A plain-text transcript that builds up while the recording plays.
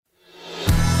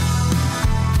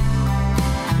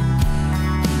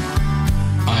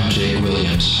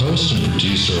Williams, host and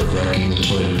producer of Wrecking the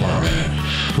Toy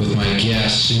Department, with my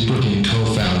guests, Super Team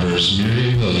co-founders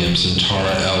Miriam Williams and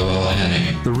Tara Elwell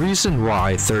Henning. The reason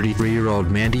why 33-year-old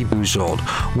Mandy Bujold,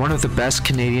 one of the best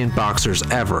Canadian boxers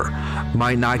ever,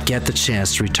 might not get the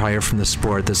chance to retire from the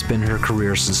sport that's been her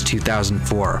career since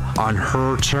 2004 on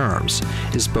her terms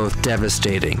is both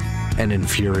devastating and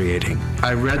infuriating.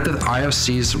 I read the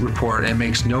IFC's report and it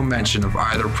makes no mention of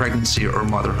either pregnancy or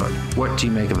motherhood. What do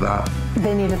you make of that?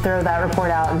 They need to throw that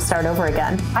report out and start over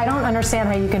again. I don't understand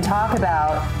how you can talk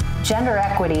about gender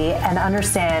equity and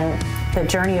understand the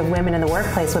journey of women in the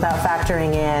workplace without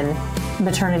factoring in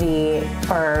maternity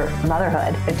or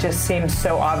motherhood. It just seems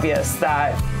so obvious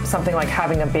that something like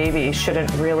having a baby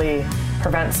shouldn't really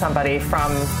prevent somebody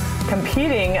from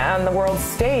competing on the world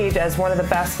stage as one of the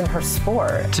best in her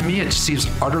sport. To me, it seems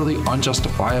utterly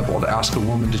unjustifiable to ask a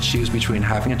woman to choose between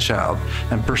having a child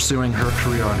and pursuing her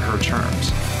career on her terms.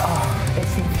 Oh,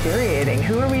 it's infuriating.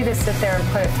 Who are we to sit there and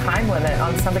put a time limit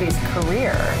on somebody's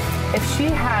career? If she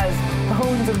has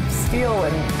bones of steel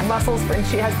and muscles, and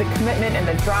she has the commitment and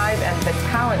the drive and the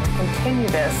talent to continue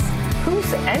this,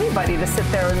 who's anybody to sit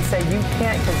there and say you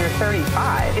can't because you're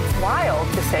 35? It's wild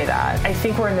to say that. I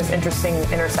think we're in this interesting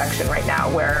intersection right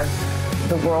now where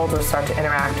the world will start to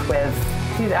interact with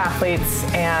these athletes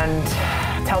and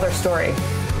tell their story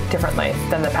differently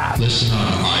than the past. Listen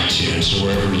on iTunes or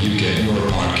wherever you get your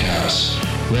podcasts.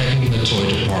 Wrecking the Toy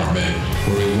Department,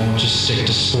 where we won't just stick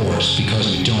to sports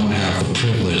because we don't have the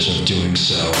privilege of doing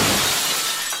so.